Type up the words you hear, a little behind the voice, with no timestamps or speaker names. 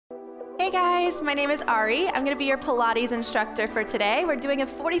Hey guys, my name is Ari. I'm gonna be your Pilates instructor for today. We're doing a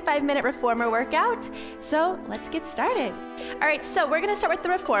 45-minute Reformer workout, so let's get started. All right, so we're gonna start with the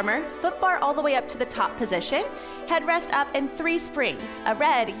Reformer, foot bar all the way up to the top position, headrest up and 3 springs, a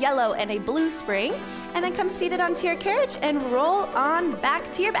red, yellow, and a blue spring, and then come seated onto your carriage and roll on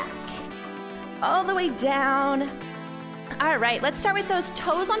back to your back. All the way down. All right, let's start with those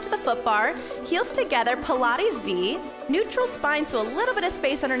toes onto the foot bar, heels together, Pilates V, neutral spine, so a little bit of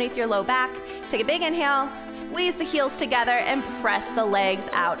space underneath your low back. Take a big inhale, squeeze the heels together and press the legs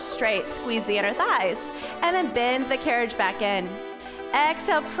out straight. Squeeze the inner thighs and then bend the carriage back in.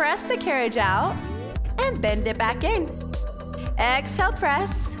 Exhale, press the carriage out and bend it back in. Exhale,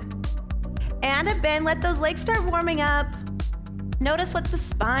 press and a bend. Let those legs start warming up. Notice what the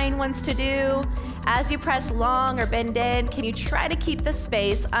spine wants to do. As you press long or bend in, can you try to keep the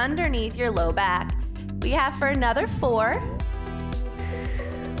space underneath your low back? We have for another 4.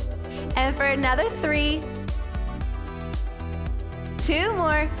 And for another 3. 2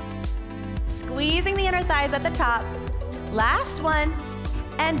 more. Squeezing the inner thighs at the top. Last one.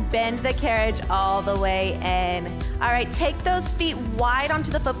 And bend the carriage all the way in. All right, take those feet wide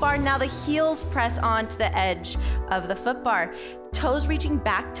onto the foot bar. Now the heels press onto the edge of the foot bar. Toes reaching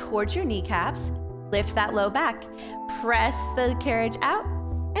back towards your kneecaps. Lift that low back. Press the carriage out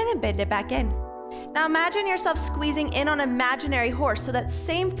and then bend it back in. Now imagine yourself squeezing in on an imaginary horse. So that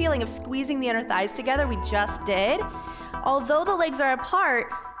same feeling of squeezing the inner thighs together we just did. Although the legs are apart,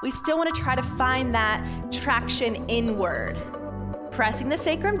 we still want to try to find that traction inward. Pressing the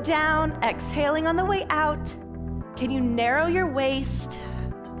sacrum down, exhaling on the way out. Can you narrow your waist?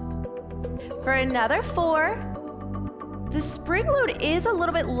 For another 4. The spring load is a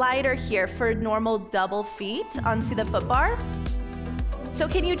little bit lighter here for normal double feet onto the foot bar. So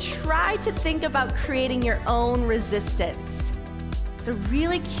can you try to think about creating your own resistance? So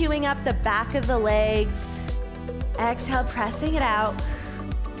really cueing up the back of the legs. Exhale, pressing it out.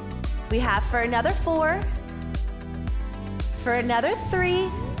 We have for another 4. For another 3.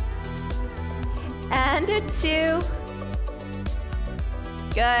 And a 2.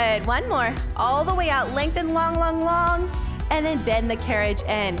 Good, one more. All the way out, lengthen long, long, long, and then bend the carriage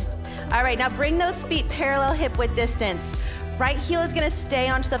in. All right, now bring those feet parallel hip width distance. Right heel is gonna stay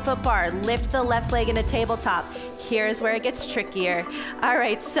onto the foot bar. Lift the left leg into tabletop. Here's where it gets trickier. All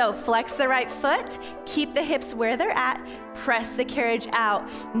right, so flex the right foot, keep the hips where they're at, press the carriage out.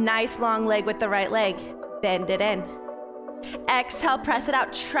 Nice long leg with the right leg, bend it in. Exhale, press it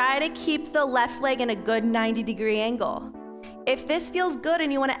out. Try to keep the left leg in a good 90-degree angle. If this feels good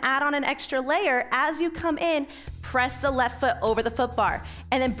and you want to add on an extra layer, as you come in, press the left foot over the foot bar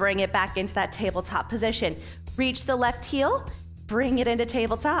and then bring it back into that tabletop position. Reach the left heel, bring it into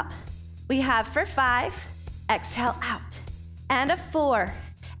tabletop. We have for 5, exhale out. And a 4,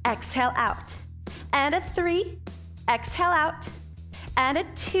 exhale out. And a 3, exhale out. And a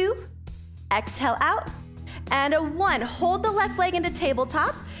 2, exhale out. And a 1, hold the left leg into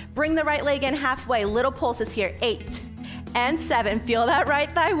tabletop, bring the right leg in halfway, little pulses here, 8. And 7, feel that right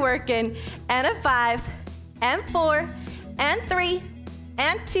thigh working, and a 5, and 4, and 3,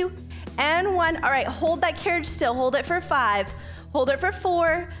 and 2, and 1. All right, hold that carriage still, hold it for 5, hold it for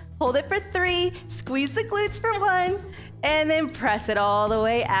 4, hold it for 3, squeeze the glutes for 1, and then press it all the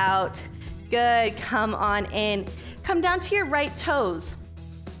way out. Good, come on in. Come down to your right toes.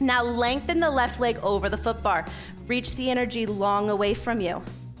 Now lengthen the left leg over the foot bar. Reach the energy long away from you.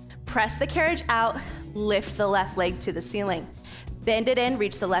 Press the carriage out, lift the left leg to the ceiling. Bend it in,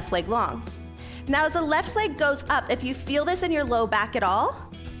 reach the left leg long. Now as the left leg goes up, if you feel this in your low back at all,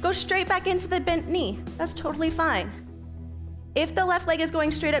 go straight back into the bent knee. That's totally fine. If the left leg is going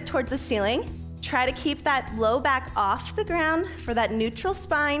straight up towards the ceiling, try to keep that low back off the ground for that neutral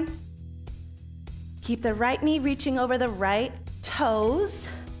spine. Keep the right knee reaching over the right toes.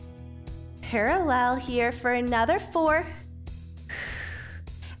 Parallel here for another 4.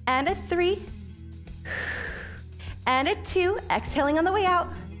 And a 3. And a 2, exhaling on the way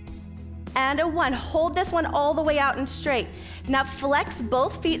out. And a 1, hold this one all the way out and straight. Now flex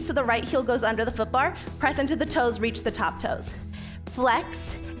both feet so the right heel goes under the foot bar. Press into the toes, reach the top toes.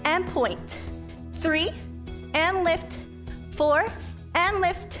 Flex and point. 3, and lift. 4, and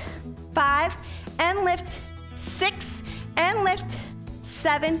lift. 5, and lift. 6, and lift.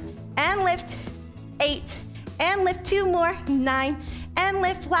 7, and lift. 8, and lift. 2 more. 9, and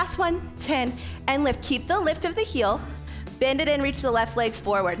lift. Last one. 10, and lift. Keep the lift of the heel. Bend it in, reach the left leg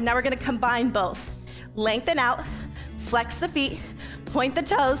forward. Now we're gonna combine both. Lengthen out, flex the feet, point the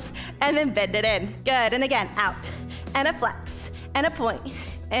toes, and then bend it in. Good, and again, out, and a flex, and a point,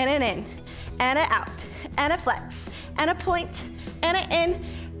 and an in, and a out, and a flex, and a point, and an in,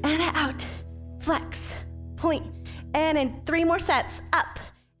 and a out. flex, point, and in 3 more sets, up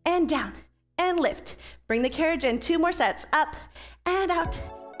and down and lift. Bring the carriage in, 2 more sets, up and out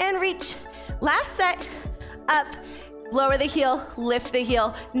and reach. Last set, up, lower the heel, lift the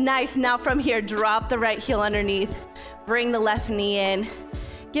heel. Nice, now from here, drop the right heel underneath. Bring the left knee in.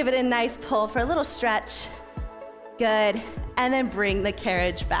 Give it a nice pull for a little stretch. Good, and then bring the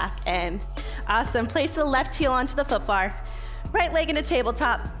carriage back in. Awesome, place the left heel onto the foot bar. Right leg into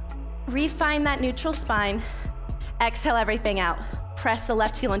tabletop. Refine that neutral spine. Exhale everything out. Press the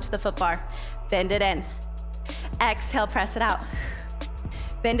left heel into the foot bar. Bend it in. Exhale, press it out.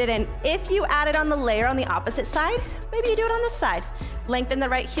 Bend it in. If you added on the layer on the opposite side, maybe you do it on this side. Lengthen the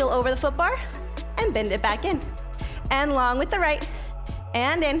right heel over the foot bar and bend it back in. And long with the right,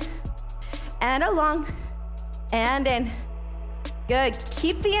 and in, and along, and in. Good,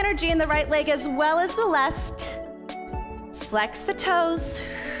 keep the energy in the right leg as well as the left. Flex the toes.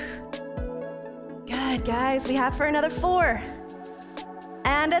 Good, guys, we have for another 4.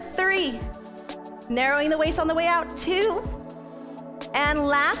 And a 3. Narrowing the waist on the way out, 2. And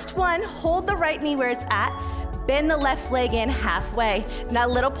last one, hold the right knee where it's at. Bend the left leg in halfway. Now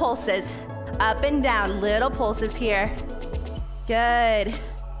little pulses, up and down, little pulses here. Good.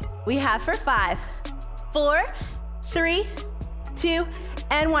 We have for 5, 4, 3, 2,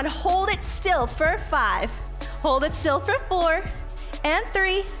 and 1. Hold it still for 5. Hold it still for 4, and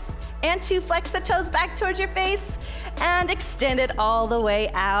 3, and 2. Flex the toes back towards your face, and extend it all the way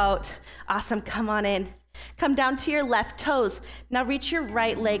out. Awesome, come on in. Come down to your left toes. Now reach your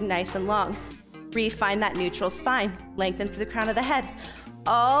right leg nice and long. Refine that neutral spine. Lengthen through the crown of the head.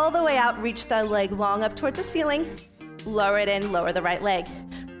 All the way out, reach the leg long up towards the ceiling. Lower it in, lower the right leg.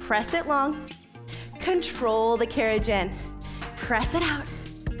 Press it long. Control the carriage in. Press it out.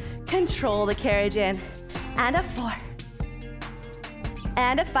 Control the carriage in. And a 4.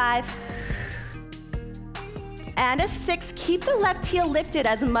 And a 5. And a 6. Keep the left heel lifted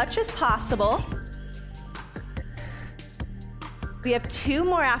as much as possible. We have 2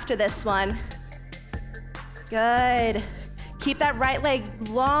 more after this one. Good. Keep that right leg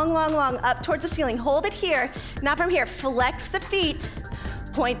long, long, long up towards the ceiling. Hold it here. Now from here, flex the feet,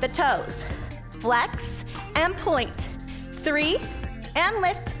 point the toes. Flex and point. 3 and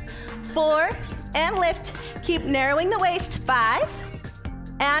lift. 4 and lift. Keep narrowing the waist. 5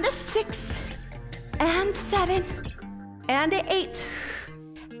 and a 6 and 7 and a 8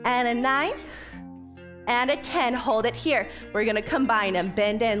 and a 9 and a 10. Hold it here. We're gonna combine them.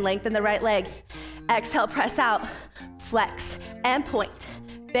 Bend in, lengthen the right leg. Exhale, press out. Flex and point.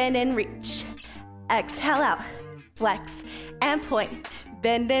 Bend and reach. Exhale out. Flex and point.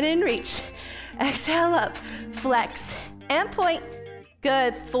 Bend in and reach. Exhale up. Flex and point.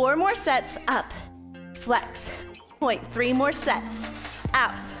 Good. 4 more sets. Up. Flex. Point. 3 more sets.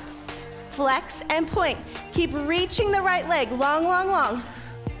 Out. Flex and point. Keep reaching the right leg. Long, long, long.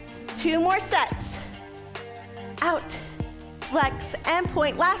 2 more sets. Out. Flex and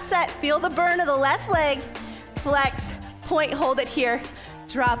point. Last set. Feel the burn of the left leg. Flex, point, hold it here.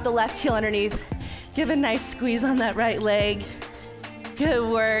 Drop the left heel underneath. Give a nice squeeze on that right leg. Good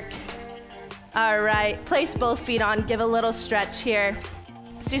work. All right, place both feet on. Give a little stretch here.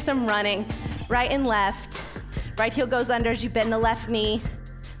 Let's do some running. Right and left. Right heel goes under as you bend the left knee.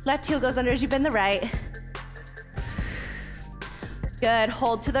 Left heel goes under as you bend the right. Good,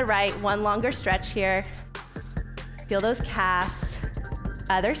 hold to the right. 1 longer stretch here. Feel those calves.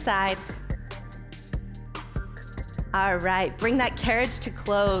 Other side. All right, bring that carriage to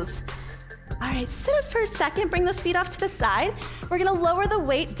close. All right, sit up for a second, bring those feet off to the side. We're gonna lower the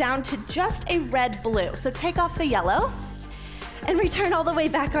weight down to just a red blue. So take off the yellow and return all the way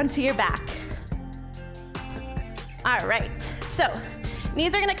back onto your back. All right, so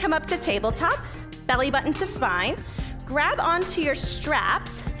knees are gonna come up to tabletop, belly button to spine. Grab onto your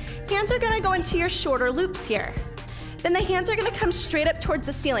straps. Hands are gonna go into your shorter loops here. Then the hands are gonna come straight up towards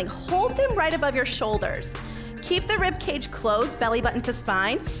the ceiling. Hold them right above your shoulders. Keep the rib cage closed, belly button to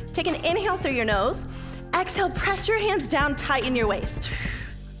spine. Take an inhale through your nose. Exhale, press your hands down, tighten your waist.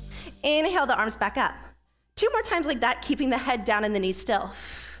 Inhale the arms back up. 2 more times like that, keeping the head down and the knees still.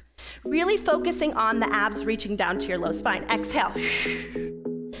 Really focusing on the abs reaching down to your low spine. Exhale.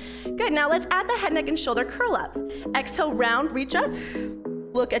 Good, now let's add the head, neck, and shoulder curl up. Exhale, round, reach up.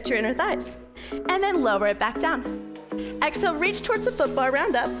 Look at your inner thighs. And then lower it back down. Exhale, reach towards the foot bar,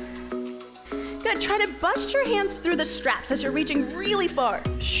 round up. Good, try to bust your hands through the straps as you're reaching really far.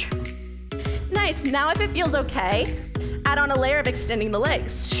 Nice, now if it feels okay, add on a layer of extending the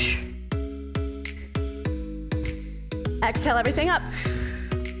legs. Exhale everything up.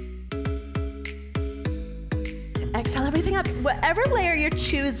 Exhale everything up. Whatever layer you're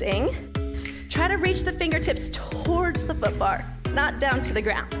choosing, Try to reach the fingertips towards the foot bar, not down to the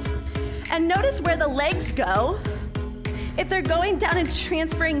ground. And notice where the legs go. If they're going down and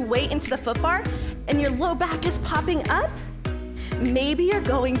transferring weight into the foot bar and your low back is popping up, maybe you're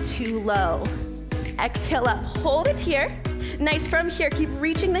going too low. Exhale up, hold it here. Nice from here, keep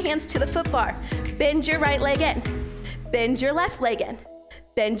reaching the hands to the foot bar. Bend your right leg in, bend your left leg in.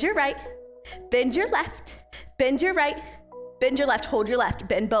 Bend your right, bend your left, bend your right, bend your left, hold your left,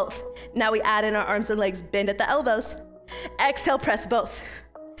 bend both. Now we add in our arms and legs, bend at the elbows. Exhale, press both.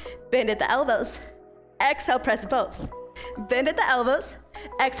 Bend at the elbows. Exhale, press both. Bend at the elbows.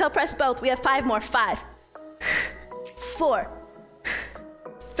 Exhale, press both. We have 5 more. 5, 4,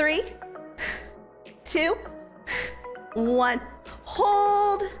 3, 2, 1.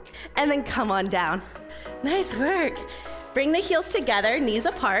 Hold, and then come on down. Nice work. Bring the heels together, knees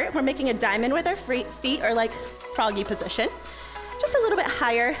apart. We're making a diamond with our feet, or like froggy position. Just a little bit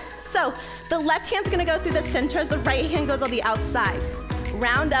higher. So the left hand's gonna go through the center as the right hand goes on the outside.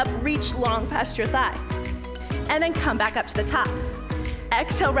 Round up, reach long past your thigh. And then come back up to the top.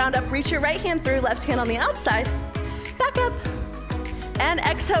 Exhale, round up, reach your right hand through, left hand on the outside. Back up. And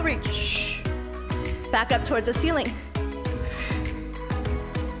exhale, reach. Back up towards the ceiling.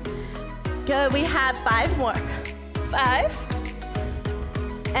 Good, we have 5 more. 5,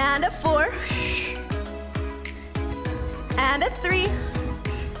 and a 4, and a 3,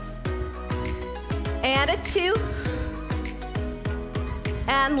 and a 2,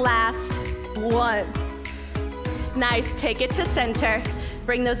 and last 1. Nice, take it to center.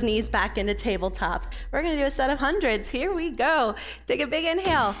 Bring those knees back into tabletop. We're gonna do a set of hundreds. Here we go. Take a big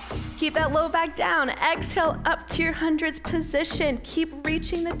inhale. Keep that low back down. Exhale up to your hundreds position. Keep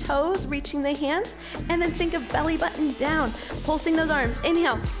reaching the toes, reaching the hands, and then think of belly button down. Pulsing those arms.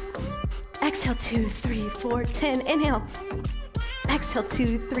 Inhale. Exhale, 2, 3, 4, 10. Inhale. Exhale,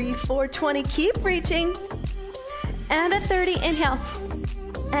 2, 3, 4, 20. Keep reaching. And a 30. Inhale.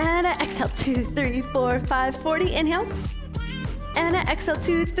 And a exhale, 2, 3, 4, 5, 40. Inhale. And an exhale,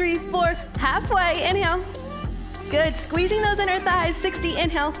 2, 3, 4, halfway, inhale. Good, squeezing those inner thighs, 60,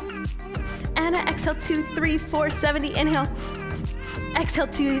 inhale. And an exhale, 2, 3, 4, 70, inhale. Exhale,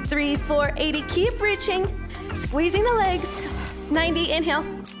 2, 3, 4, 80, keep reaching. Squeezing the legs, 90, inhale.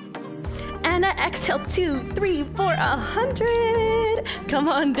 And an exhale, 2, 3, 4, 100. Come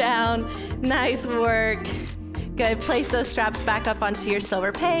on down, nice work. Good, place those straps back up onto your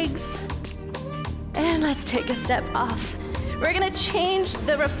silver pegs. And let's take a step off. We're gonna change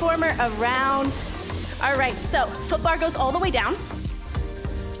the reformer around. All right, so foot bar goes all the way down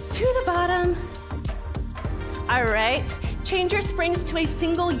to the bottom. All right, change your springs to a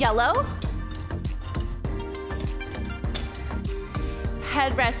single yellow.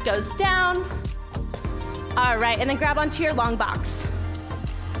 Headrest goes down. All right, and then grab onto your long box.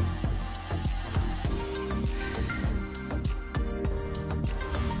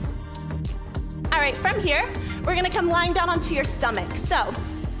 All right, from here, we're gonna come lying down onto your stomach. So,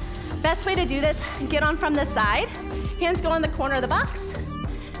 best way to do this, get on from the side. Hands go on the corner of the box.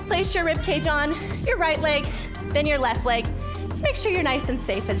 Place your rib cage on your right leg, then your left leg. Just make sure you're nice and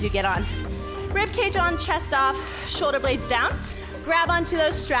safe as you get on. Rib cage on, chest off, shoulder blades down. Grab onto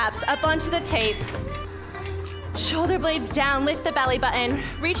those straps, up onto the tape. Shoulder blades down, lift the belly button,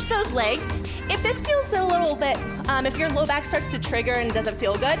 reach those legs. If this feels a little bit, if your low back starts to trigger and doesn't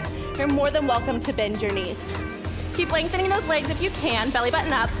feel good, you're more than welcome to bend your knees. Keep lengthening those legs if you can, belly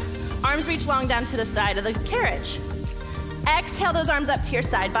button up, arms reach long down to the side of the carriage. Exhale those arms up to your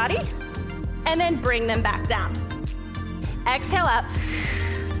side body, and then bring them back down. Exhale up,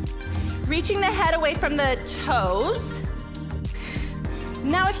 reaching the head away from the toes.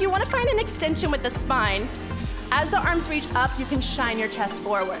 Now if you want to find an extension with the spine, as the arms reach up, you can shine your chest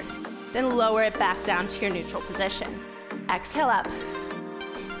forward. Then lower it back down to your neutral position. Exhale up,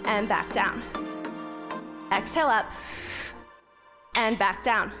 and back down. Exhale up, and back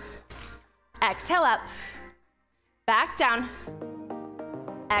down. Exhale up, back down.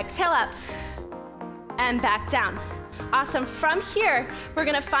 Exhale up, and back down. Awesome, from here, we're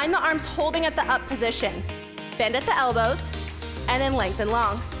gonna find the arms holding at the up position. Bend at the elbows, and then lengthen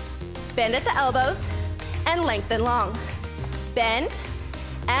long. Bend at the elbows, and lengthen long. Bend,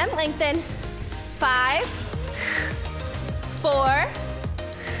 and lengthen. 5, 4,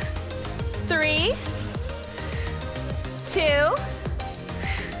 3, 2,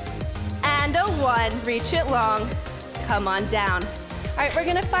 and a 1. Reach it long. Come on down. All right, we're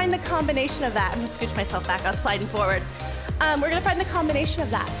gonna find the combination of that. I'm gonna scooch myself back, I was sliding forward. We're gonna find the combination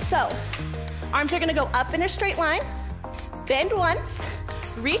of that. So, arms are gonna go up in a straight line, bend once,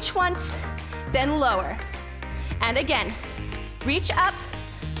 reach once, then lower. And again, reach up,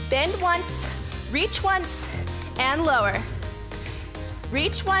 bend once, Reach once and lower.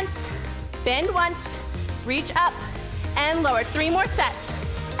 Reach once, bend once, reach up and lower. 3 more sets.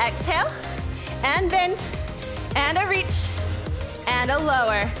 Exhale and bend and a reach and a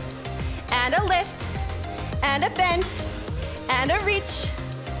lower and a lift and a bend and a reach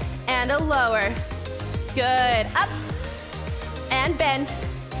and a lower. Good. Up and bend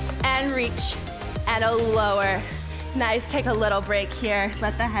and reach and a lower. Nice. Take a little break here.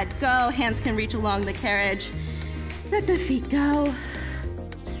 Let the head go. Hands can reach along the carriage. Let the feet go.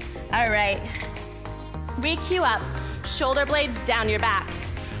 All right. Re-cue up. Shoulder blades down your back.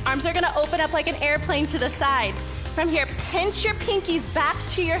 Arms are gonna open up like an airplane to the side. From here, pinch your pinkies back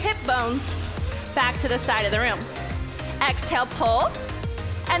to your hip bones, back to the side of the room. Exhale, pull,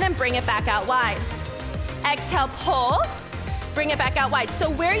 and then bring it back out wide. Exhale, pull, bring it back out wide.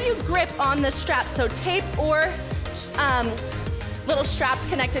 So where you grip on the strap, so tape or little straps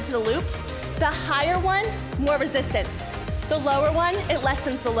connected to the loops, the higher one, more resistance. The lower one, it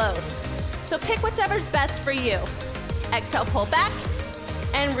lessens the load. So pick whichever's best for you. Exhale, pull back,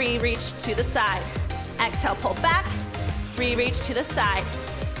 and re-reach to the side. Exhale, pull back, re-reach to the side.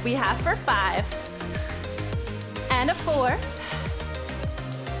 We have for 5, and a 4,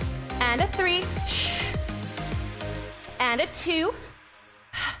 and a 3, and a 2,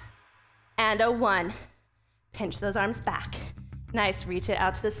 and a 1. Pinch those arms back. Nice, reach it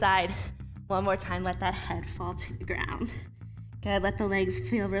out to the side. One more time, let that head fall to the ground. Good, let the legs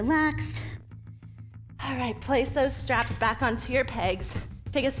feel relaxed. All right, place those straps back onto your pegs.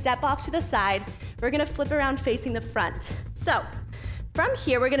 Take a step off to the side. We're gonna flip around facing the front. So, from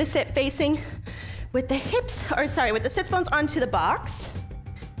here, we're gonna sit facing with the hips, or sorry, with the sits bones onto the box.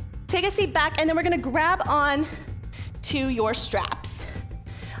 Take a seat back, and then we're gonna grab on to your straps.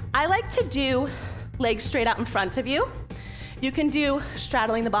 I like to do legs straight out in front of you. You can do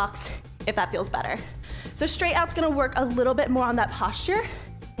straddling the box if that feels better. So straight out's gonna work a little bit more on that posture,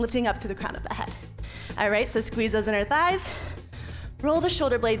 lifting up through the crown of the head. All right, so squeeze those inner thighs, roll the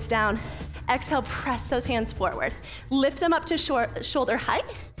shoulder blades down. Exhale, press those hands forward. Lift them up to shoulder height,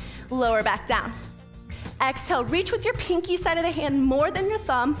 lower back down. Exhale, reach with your pinky side of the hand more than your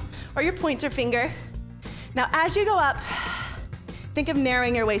thumb or your pointer finger. Now, as you go up, think of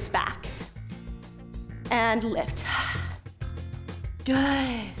narrowing your waist back. And lift.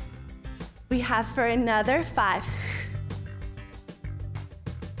 Good. We have for another 5.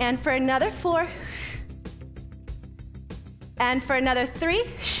 And for another 4. And for another 3.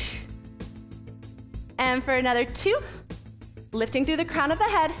 And for another 2. Lifting through the crown of the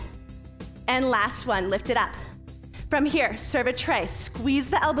head. And last one, lift it up. From here, serve a tray. Squeeze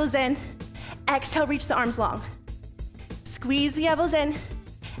the elbows in. Exhale, reach the arms long. Squeeze the elbows in.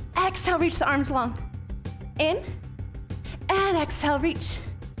 Exhale, reach the arms long. In. And exhale, reach.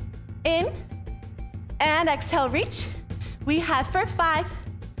 In. And exhale, reach. We have for 5.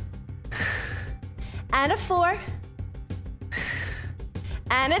 And a 4.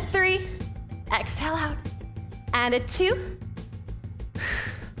 And a 3. Exhale out. And a 2.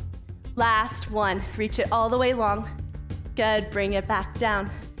 Last one. Reach it all the way long. Good. Bring it back down.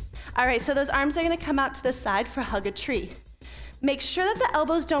 All right, so those arms are gonna come out to the side for hug a tree. Make sure that the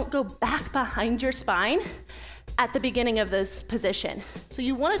elbows don't go back behind your spine at the beginning of this position. So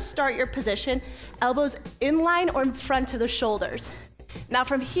you wanna start your position, elbows in line or in front of the shoulders. Now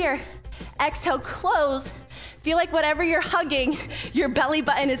from here, exhale, close. Feel like whatever you're hugging, your belly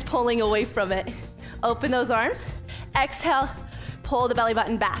button is pulling away from it. Open those arms. Exhale, pull the belly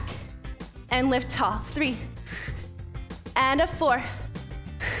button back. And lift tall. 3. And a 4.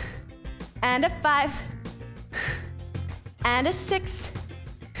 And a 5. And a 6.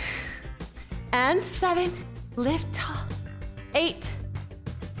 And 7. Lift tall. 8.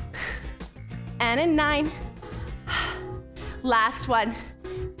 And a 9. Last one.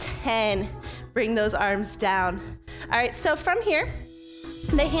 10. Bring those arms down. All right, so from here,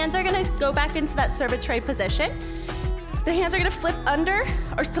 the hands are gonna go back into that serve a tray position. The hands are gonna flip under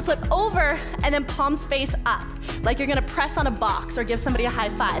or to flip over and then palms face up, like you're gonna press on a box or give somebody a high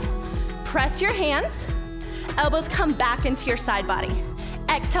five. Press your hands, elbows come back into your side body.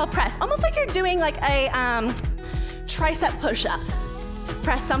 Exhale, press, almost like you're doing like a tricep push-up.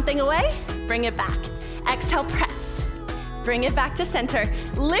 Press something away, bring it back. Exhale, press. Bring it back to center.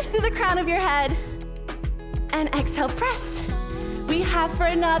 Lift through the crown of your head and exhale, press. We have for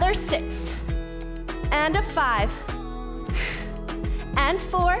another 6 and a 5 and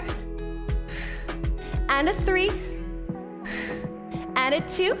 4 and a 3 and a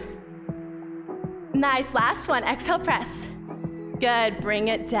 2. Nice, last one, exhale, press. Good, bring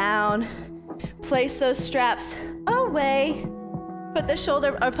it down. Place those straps away. Put the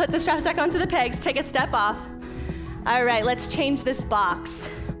straps back onto the pegs, take a step off. All right, let's change this box.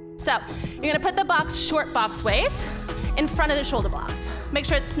 So you're gonna put the box short box ways in front of the shoulder blocks. Make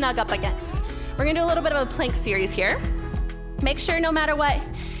sure it's snug up against. We're gonna do a little bit of a plank series here. Make sure no matter what,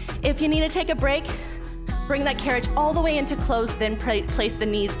 if you need to take a break, bring that carriage all the way into close, then place the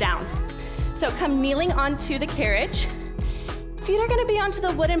knees down. So come kneeling onto the carriage. Feet are gonna be onto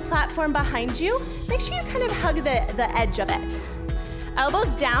the wooden platform behind you. Make sure you kind of hug the edge of it.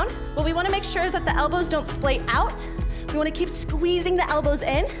 Elbows down. What we wanna make sure is that the elbows don't splay out. We wanna keep squeezing the elbows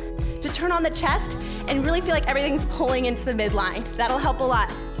in to turn on the chest and really feel like everything's pulling into the midline. That'll help a lot.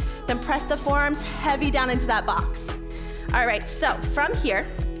 Then press the forearms heavy down into that box. All right, so from here,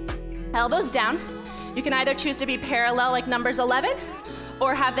 elbows down. You can either choose to be parallel like numbers 11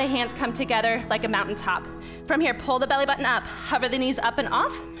 or have the hands come together like a mountaintop. From here, pull the belly button up, hover the knees up and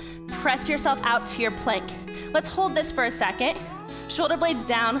off, press yourself out to your plank. Let's hold this for a second. Shoulder blades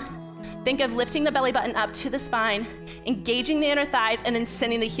down. Think of lifting the belly button up to the spine, engaging the inner thighs, and then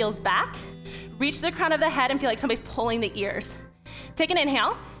sending the heels back. Reach the crown of the head and feel like somebody's pulling the ears. Take an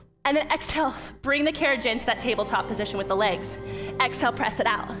inhale, and then exhale, bring the carriage into that tabletop position with the legs. Exhale, press it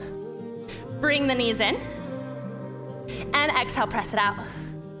out. Bring the knees in, and exhale, press it out.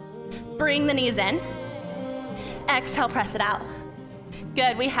 Bring the knees in, exhale, press it out.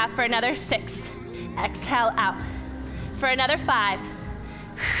 Good, we have for another 6. Exhale out. For another 5.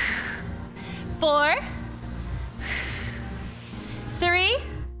 4. 3.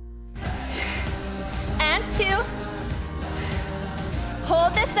 And 2.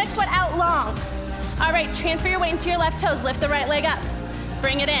 Hold this next one out long. All right, transfer your weight into your left toes. Lift the right leg up.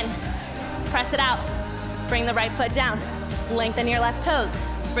 Bring it in. Press it out. Bring the right foot down. Lengthen your left toes.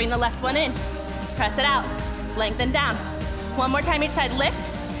 Bring the left one in. Press it out. Lengthen down. One more time each side. Lift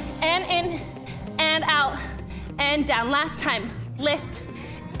and in and out and down. Last time. Lift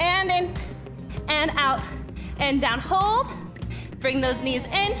and in and out and down. Hold. Bring those knees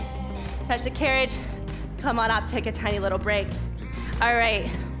in. Touch the carriage. Come on up. Take a tiny little break. All right.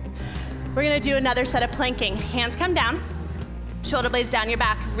 We're gonna do another set of planking. Hands come down. Shoulder blades down your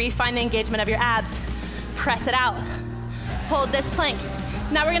back. Refine the engagement of your abs. Press it out. Hold this plank.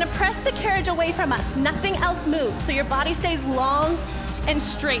 Now we're gonna press the carriage away from us. Nothing else moves, so your body stays long and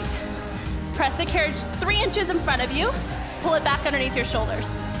straight. Press the carriage 3 inches in front of you. Pull it back underneath your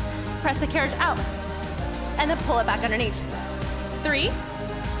shoulders. Press the carriage out, and then pull it back underneath. 3,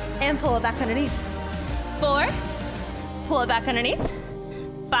 and pull it back underneath. 4, pull it back underneath.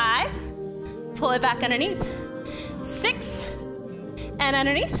 5, pull it back underneath. 6, and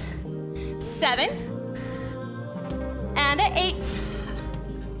underneath. 7, and an 8,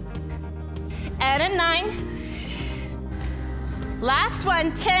 and a 9. Last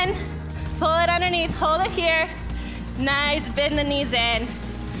one, 10. Pull it underneath, hold it here. Nice, bend the knees in.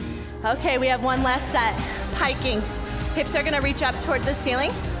 Okay, we have one last set. Piking. Hips are gonna reach up towards the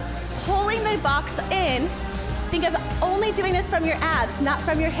ceiling. Pulling the box in. Think of only doing this from your abs, not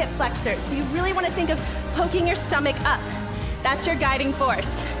from your hip flexors. So you really wanna think of poking your stomach up. That's your guiding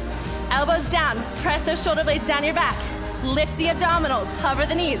force. Elbows down, press those shoulder blades down your back. Lift the abdominals, hover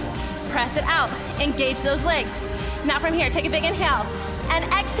the knees. Press it out, engage those legs. Now from here, take a big inhale. And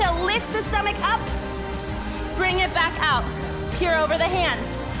exhale, lift the stomach up. Bring it back out. Peer over the hands.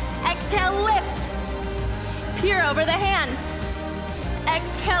 Exhale, lift. Peer over the hands.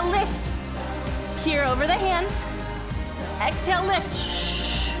 Exhale, lift. Peer over the hands. Exhale, lift.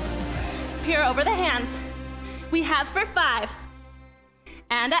 Peer over the hands. We have for 5.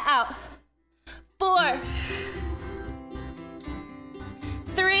 And out. 4.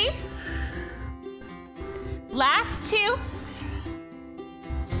 3. Last 2.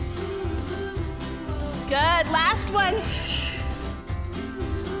 Good, last one.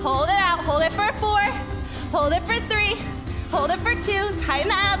 Hold it out, hold it for 4, hold it for 3, hold it for 2, tighten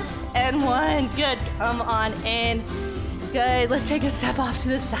the abs, and 1. Good, come on in. Good, let's take a step off to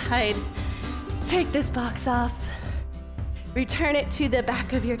the side. Take this box off. Return it to the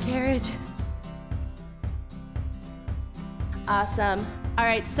back of your carriage. Awesome. All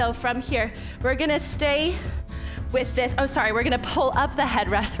right, so from here, we're gonna stay with this, we're gonna pull up the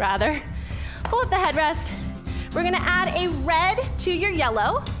headrest rather. Pull up the headrest. We're gonna add a red to your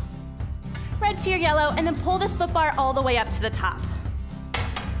yellow, and then pull this foot bar all the way up to the top.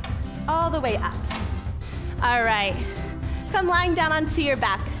 All the way up. All right, come lying down onto your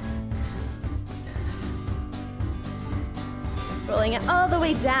back. Rolling it all the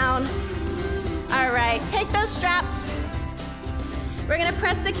way down. All right, take those straps. We're gonna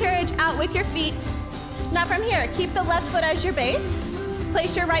press the carriage out with your feet. Now from here, keep the left foot as your base.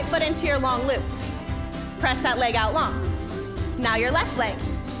 Place your right foot into your long loop. Press that leg out long. Now your left leg.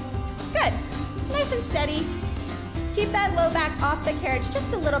 Good. Nice and steady. Keep that low back off the carriage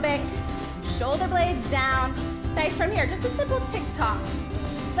just a little bit. Shoulder blades down. Nice from here. Just a simple tick-tock.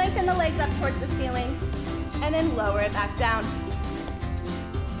 Lengthen the legs up towards the ceiling and then lower it back down.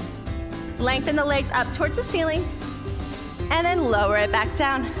 Lengthen the legs up towards the ceiling and then lower it back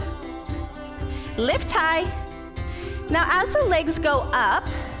down. Lift high. Now as the legs go up,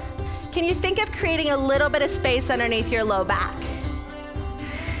 can you think of creating a little bit of space underneath your low back?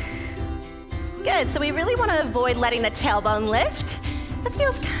 Good, so we really want to avoid letting the tailbone lift. That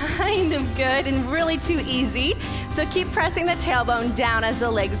feels kind of good and really too easy. So keep pressing the tailbone down as the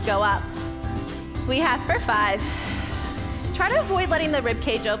legs go up. We have for 5. Try to avoid letting the rib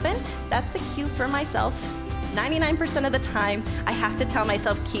cage open. That's a cue for myself. 99% of the time, I have to tell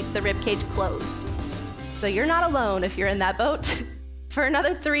myself keep the rib cage closed. So you're not alone if you're in that boat. For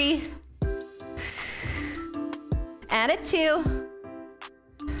another 3. And a 2.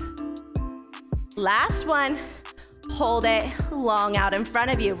 Last one. Hold it long out in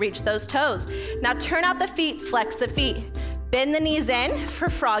front of you. Reach those toes. Now turn out the feet, flex the feet. Bend the knees in for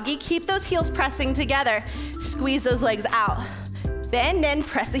froggy. Keep those heels pressing together. Squeeze those legs out. Bend in,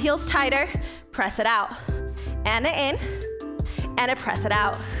 press the heels tighter, press it out. And in, and press it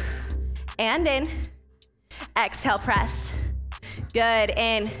out. And in, exhale, press. Good,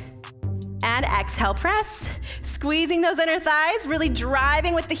 in, and exhale, press. Squeezing those inner thighs, really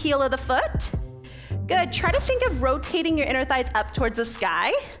driving with the heel of the foot. Good, try to think of rotating your inner thighs up towards the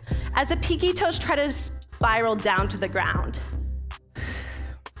sky. As the peaky toes try to spiral down to the ground.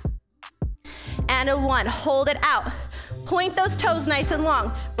 And a 1, hold it out. Point those toes nice and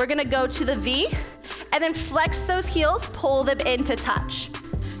long. We're gonna go to the V, and then flex those heels, pull them into touch.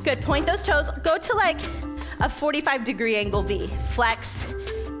 Good, point those toes, go to like a 45-degree angle V. Flex,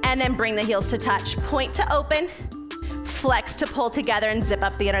 and then bring the heels to touch. Point to open, flex to pull together and zip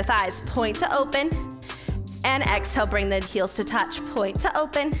up the inner thighs. Point to open, and exhale, bring the heels to touch. Point to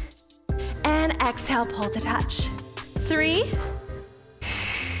open, and exhale, pull to touch. 3,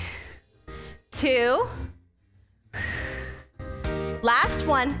 2, last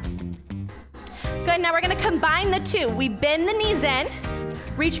 1. Good, now we're gonna combine the 2. We bend the knees in,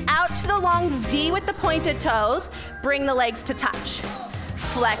 reach out to the long V with the pointed toes, bring the legs to touch.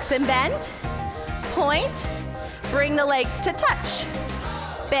 Flex and bend, point, bring the legs to touch.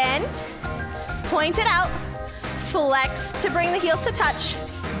 Bend, point it out, flex to bring the heels to touch.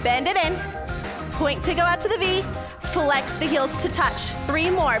 Bend it in, point to go out to the V, flex the heels to touch. 3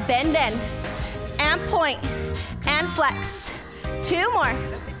 more, bend in, and point, and flex. 2 more.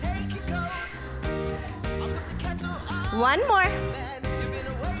 1 more.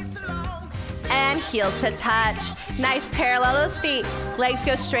 And heels to touch. Nice, parallel those feet. Legs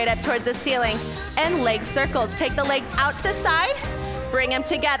go straight up towards the ceiling. And leg circles. Take the legs out to the side, bring them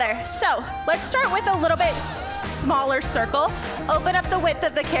together. So let's start with a little bit smaller circle. Open up the width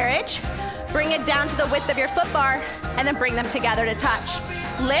of the carriage. Bring it down to the width of your foot bar, and then bring them together to touch.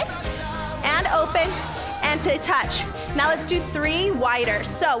 Lift and open and to touch. Now let's do 3 wider.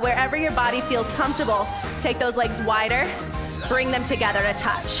 So wherever your body feels comfortable, take those legs wider, bring them together to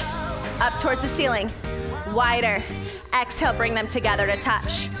touch. Up towards the ceiling, wider. Exhale, bring them together to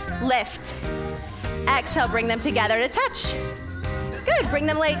touch. Lift. Exhale, bring them together to touch. Good, bring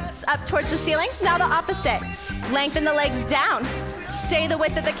them legs up towards the ceiling. Now the opposite. Lengthen the legs down. Stay the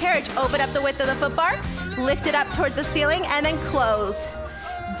width of the carriage. Open up the width of the foot bar. Lift it up towards the ceiling and then close.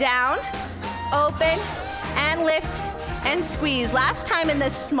 Down, open, and lift, and squeeze. Last time in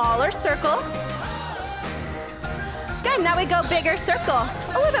this smaller circle. Good, now we go bigger circle.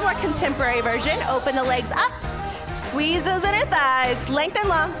 A little bit more contemporary version. Open the legs up, squeeze those inner thighs, lengthen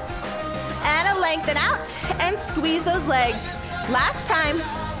long, and a lengthen out, and squeeze those legs. Last time,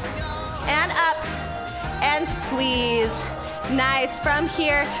 and up, and squeeze. Nice, from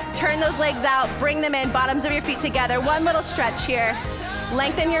here, turn those legs out, bring them in, bottoms of your feet together. 1 little stretch here.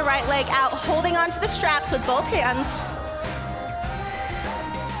 Lengthen your right leg out, holding onto the straps with both hands.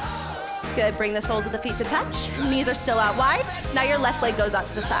 Good, bring the soles of the feet to touch. Knees are still out wide. Now your left leg goes out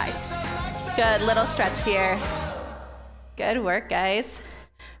to the side. Good, little stretch here. Good work, guys.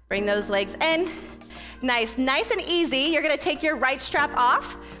 Bring those legs in. Nice, nice and easy. You're gonna take your right strap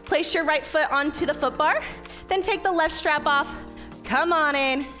off, place your right foot onto the foot bar, then take the left strap off, come on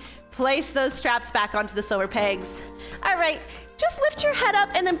in, place those straps back onto the silver pegs. All right, just lift your head up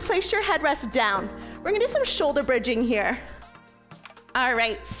and then place your headrest down. We're gonna do some shoulder bridging here. All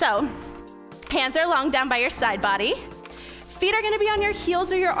right, so hands are long down by your side body. Feet are gonna be on your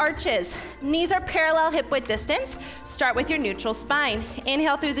heels or your arches. Knees are parallel hip width distance. Start with your neutral spine.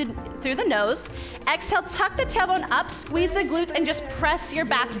 Inhale through the through the nose. Exhale, tuck the tailbone up, squeeze the glutes, and just press your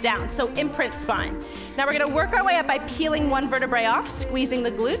back down, so imprint spine. Now we're gonna work our way up by peeling one vertebrae off, squeezing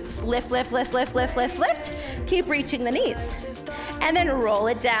the glutes, lift, lift, lift, lift, lift, lift, lift. Keep reaching the knees. And then roll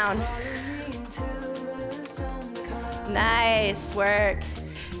it down. Nice work.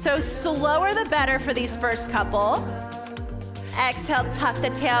 So slower the better for these first couple. Exhale, tuck the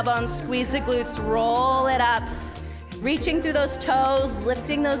tailbone, squeeze the glutes, roll it up. Reaching through those toes,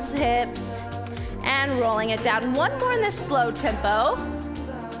 lifting those hips, and rolling it down. One more in this slow tempo.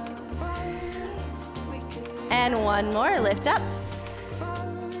 And one more, lift up.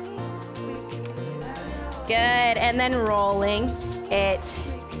 Good, and then rolling it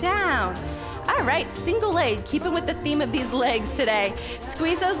down. All right, single leg, keeping with the theme of these legs today.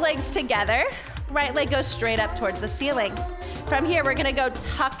 Squeeze those legs together. Right leg goes straight up towards the ceiling. From here, we're gonna go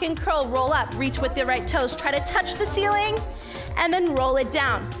tuck and curl, roll up, reach with the right toes, try to touch the ceiling, and then roll it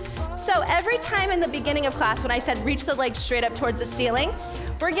down. So every time in the beginning of class when I said reach the leg straight up towards the ceiling,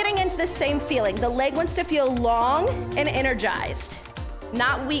 we're getting into the same feeling. The leg wants to feel long and energized,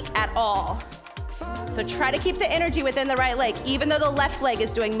 not weak at all. So try to keep the energy within the right leg, even though the left leg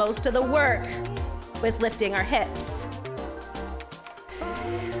is doing most of the work with lifting our hips.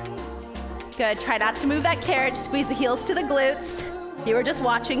 Good, try not to move that carriage, squeeze the heels to the glutes. You were just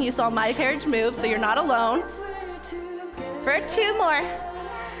watching, you saw my carriage move, so you're not alone. For 2 more.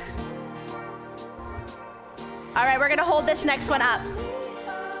 All right, we're gonna hold this next one up.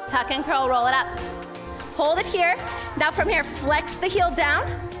 Tuck and curl, roll it up. Hold it here. Now from here, flex the heel down,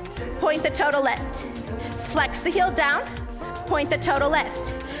 point the toe to lift. Flex the heel down, point the toe to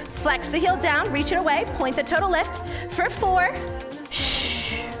lift. Flex the heel down, reach it away, point the toe to lift. For 4,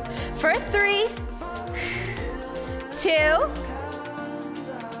 for 3, 2,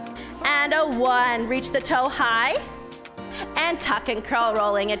 and a 1. Reach the toe high, and tuck and curl,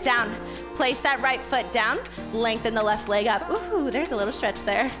 rolling it down. Place that right foot down, lengthen the left leg up. Ooh, there's a little stretch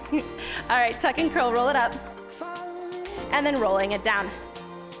there. All right, tuck and curl, roll it up, and then rolling it down.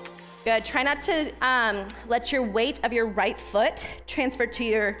 Good, try not to let your weight of your right foot transfer to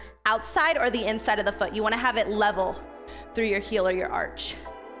your outside or the inside of the foot. You wanna have it level through your heel or your arch.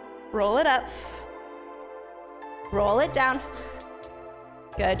 Roll it up, roll it down.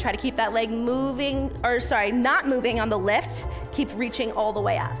 Good, try to keep that leg moving, or sorry, not moving on the lift. Keep reaching all the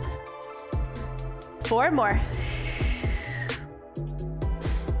way up. 4 more.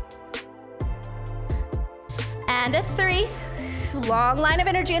 And a 3. Long line of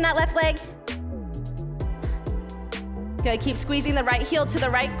energy in that left leg. Good, keep squeezing the right heel to the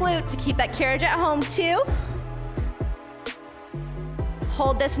right glute to keep that carriage at home, 2.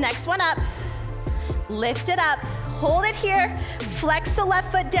 Hold this next one up. Lift it up, hold it here. Flex the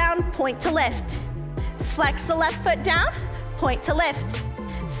left foot down, point to lift. Flex the left foot down, point to lift.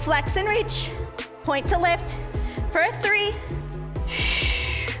 Flex and reach, point to lift. For 3,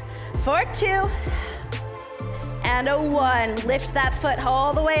 for 2, and a 1. Lift that foot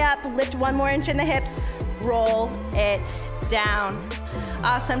all the way up. Lift 1 more inch in the hips. Roll it down.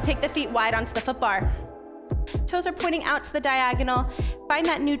 Awesome. Take the feet wide onto the foot bar. Toes are pointing out to the diagonal. Find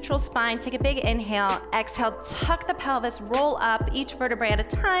that neutral spine. Take a big inhale. Exhale, tuck the pelvis, roll up each vertebrae at a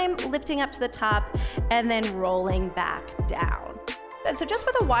time, lifting up to the top, and then rolling back down. Good. So just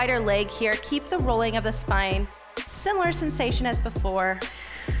with a wider leg here, keep the rolling of the spine. Similar sensation as before.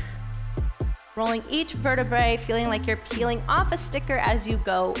 Rolling each vertebrae, feeling like you're peeling off a sticker as you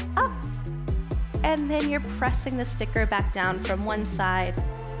go up. And then you're pressing the sticker back down from one side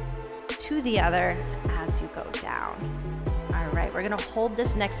to the other as you go down. All right, we're gonna hold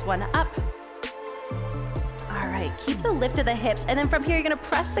this next one up. All right, keep the lift of the hips, and then from here, you're gonna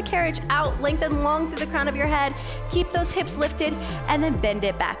press the carriage out, lengthen long through the crown of your head, keep those hips lifted, and then bend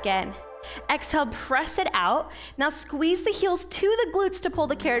it back in. Exhale, press it out. Now squeeze the heels to the glutes to pull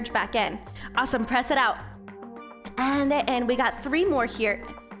the carriage back in. Awesome, press it out. And in, we got 3 more here.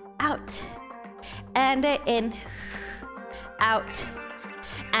 Out, and in, out,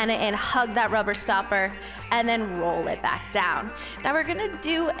 and in. Hug that rubber stopper, and then roll it back down. Now we're gonna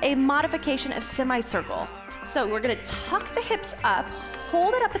do a modification of semicircle. So we're gonna tuck the hips up,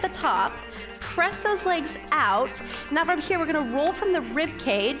 hold it up at the top, press those legs out. Now from here, we're gonna roll from the rib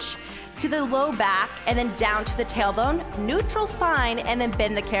cage to the low back, and then down to the tailbone, neutral spine, and then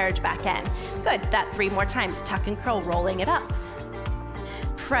bend the carriage back in. Good, that 3 more times. Tuck and curl, rolling it up.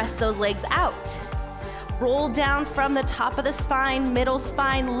 Press those legs out. Roll down from the top of the spine, middle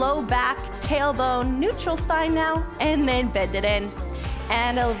spine, low back, tailbone, neutral spine now, and then bend it in.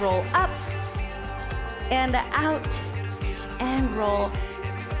 And a roll up, and out, and roll,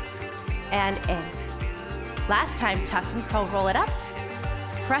 and in. Last time, tuck and curl, roll it up.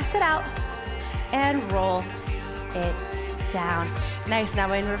 press it out, and roll it down. Nice,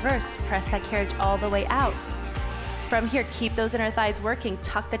 now in reverse, press that carriage all the way out. From here, keep those inner thighs working,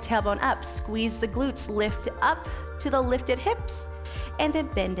 tuck the tailbone up, squeeze the glutes, lift up to the lifted hips, and then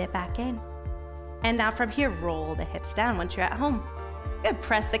bend it back in. And now from here, roll the hips down once you're at home. Good,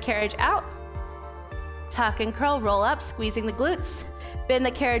 press the carriage out. Tuck and curl, roll up, squeezing the glutes. Bend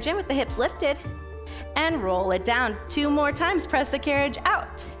the carriage in with the hips lifted, and roll it down. 2 more times, press the carriage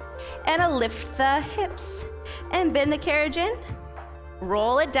out. And lift the hips, and bend the carriage in.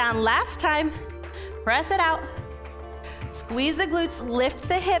 Roll it down, last time. Press it out. Squeeze the glutes, lift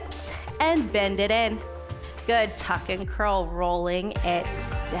the hips, and bend it in. Good, tuck and curl, rolling it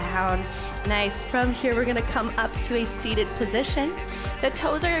down. Nice, from here we're gonna come up to a seated position. The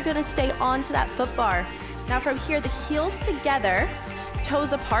toes are gonna stay onto that foot bar. Now from here, the heels together,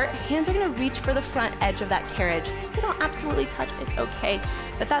 toes apart, hands are gonna reach for the front edge of that carriage. If you don't absolutely touch, it's okay,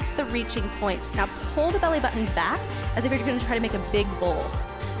 but that's the reaching point. Now pull the belly button back as if you're gonna try to make a big bowl.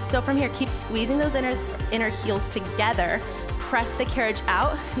 So from here, keep squeezing those inner heels together. Press the carriage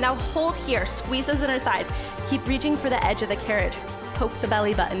out. Now hold here, squeeze those inner thighs. Keep reaching for the edge of the carriage. Poke the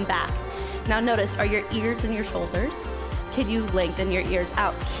belly button back. Now notice, are your ears and your shoulders? Can you lengthen your ears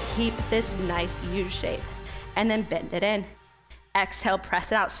out? Keep this nice U shape. And then bend it in. Exhale,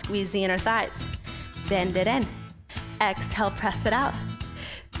 press it out. Squeeze the inner thighs. Bend it in. Exhale, press it out.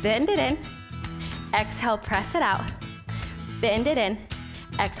 Bend it in. Exhale, press it out. Bend it in.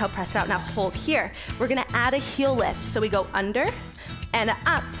 Exhale, press it out. Now hold here. We're gonna add a heel lift. So we go under and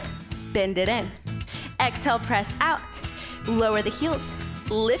up, bend it in. Exhale, press out. Lower the heels.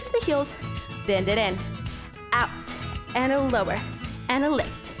 Lift the heels, bend it in. Out, and a lower, and a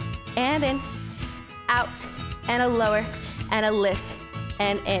lift, and in. Out, and a lower, and a lift,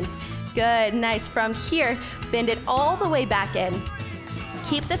 and in. Good, nice. From here, bend it all the way back in.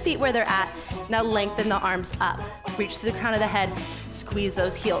 Keep the feet where they're at. Now lengthen the arms up. Reach to the crown of the head. Squeeze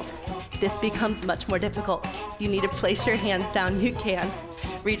those heels. This becomes much more difficult. You need to place your hands down, you can.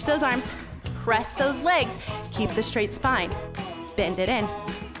 Reach those arms, press those legs, keep the straight spine. Bend it in.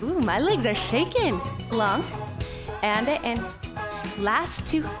 Ooh, my legs are shaking. Long, and it in. Last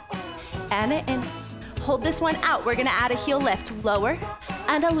 2, and it in. Hold this one out. We're gonna add a heel lift. Lower,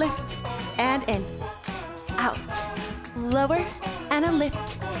 and a lift, and in. Out, lower, and a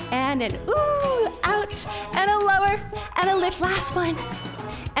lift, and in. Ooh, out, and a lower, and a lift. Last one,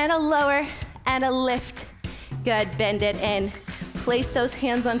 and a lower, and a lift. Good, bend it in. Place those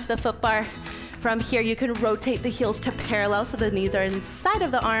hands onto the foot bar. From here, you can rotate the heels to parallel so the knees are inside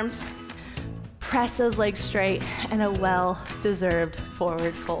of the arms. Press those legs straight, and a well-deserved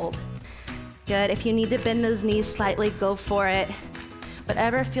forward fold. Good, if you need to bend those knees slightly, go for it.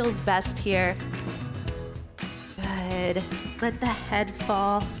 Whatever feels best here. Good, let the head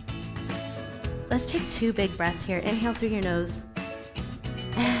fall. Let's take 2 big breaths here. Inhale through your nose,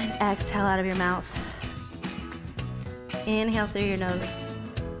 and exhale out of your mouth. Inhale through your nose,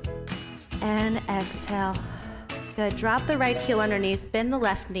 and exhale. Good, drop the right heel underneath, bend the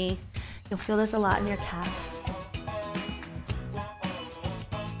left knee. You'll feel this a lot in your calf.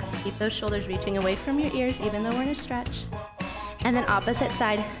 Keep those shoulders reaching away from your ears, even though we're in a stretch. And then opposite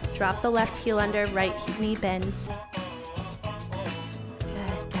side, drop the left heel under, right knee bends.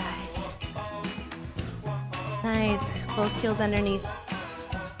 Good, guys. Nice, both heels underneath.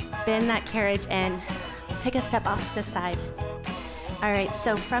 Bend that carriage in. Take a step off to the side. All right,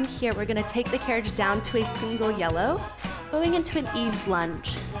 so from here, we're gonna take the carriage down to a single yellow, going into an eaves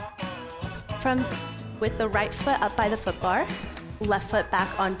lunge. With the right foot up by the foot bar, left foot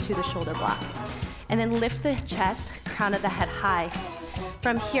back onto the shoulder block. And then lift the chest, crown of the head high.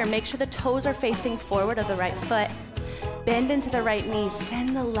 From here, make sure the toes are facing forward of the right foot. Bend into the right knee,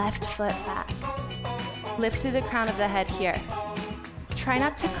 send the left foot back. Lift through the crown of the head here. Try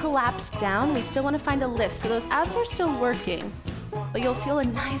not to collapse down. We still want to find a lift, so those abs are still working, but you'll feel a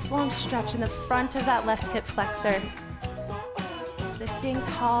nice long stretch in the front of that left hip flexor. Lifting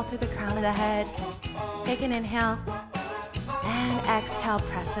tall through the crown of the head. Take an inhale, and exhale,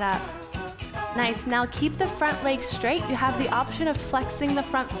 press it up. Nice, now keep the front leg straight. You have the option of flexing the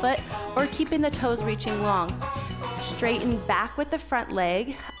front foot or keeping the toes reaching long. Straighten back with the front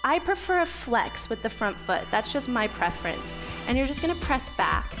leg. I prefer a flex with the front foot. That's just my preference. And you're just gonna press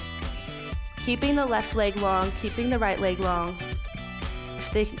back. Keeping the left leg long, keeping the right leg long.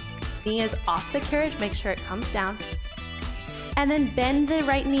 If the knee is off the carriage, make sure it comes down. And then bend the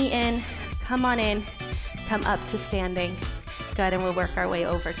right knee in, come on in, come up to standing. Good, and we'll work our way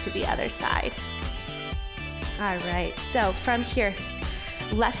over to the other side. All right, so from here,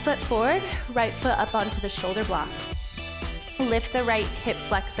 left foot forward, right foot up onto the shoulder block. Lift the right hip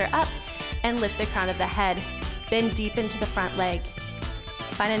flexor up and lift the crown of the head. Bend deep into the front leg.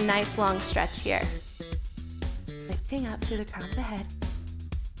 Find a nice long stretch here. Lifting up through the crown of the head.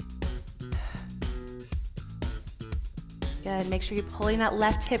 Good, make sure you're pulling that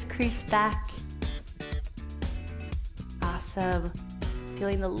left hip crease back. Awesome.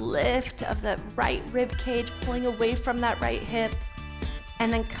 Feeling the lift of the right rib cage, pulling away from that right hip.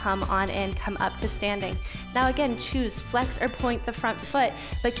 And then come on in, come up to standing. Now again, choose flex or point the front foot,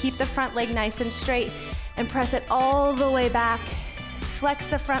 but keep the front leg nice and straight and press it all the way back. Flex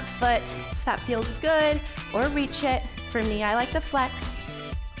the front foot if that feels good, or reach it. For me, I like the flex.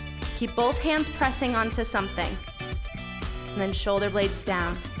 Keep both hands pressing onto something. And then shoulder blades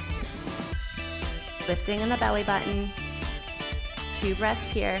down. Lifting in the belly button. 2 breaths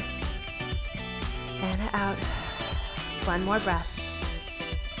here. And out. 1 more breath.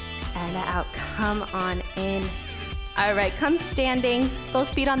 And out. Come on in. All right, come standing,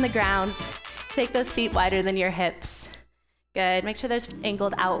 both feet on the ground. Take those feet wider than your hips. Good, make sure they're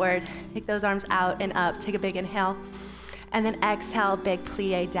angled outward. Take those arms out and up. Take a big inhale. And then exhale, big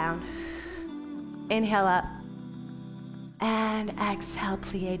plie down. Inhale up. And exhale,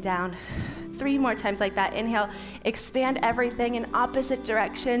 plie down. 3 more times like that. Inhale, expand everything in opposite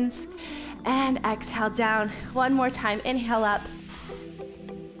directions. And exhale down. 1 more time, inhale up.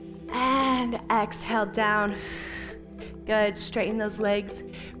 And exhale down. Good, straighten those legs.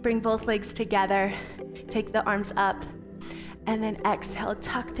 Bring both legs together. Take the arms up. And then exhale,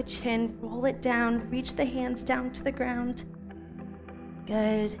 tuck the chin, roll it down, reach the hands down to the ground.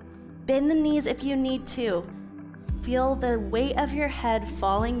 Good. Bend the knees if you need to. Feel the weight of your head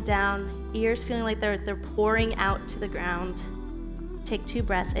falling down, ears feeling like they're pouring out to the ground. Take 2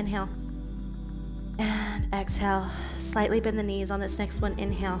 breaths, inhale. And exhale, slightly bend the knees on this next one,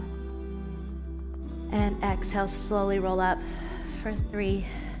 inhale. And exhale, slowly roll up for 3,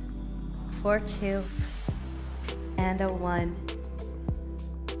 for 2, and a 1.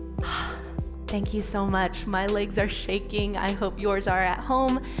 Thank you so much. My legs are shaking. I hope yours are at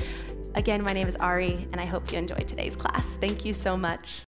home. Again, my name is Ari, and I hope you enjoyed today's class. Thank you so much.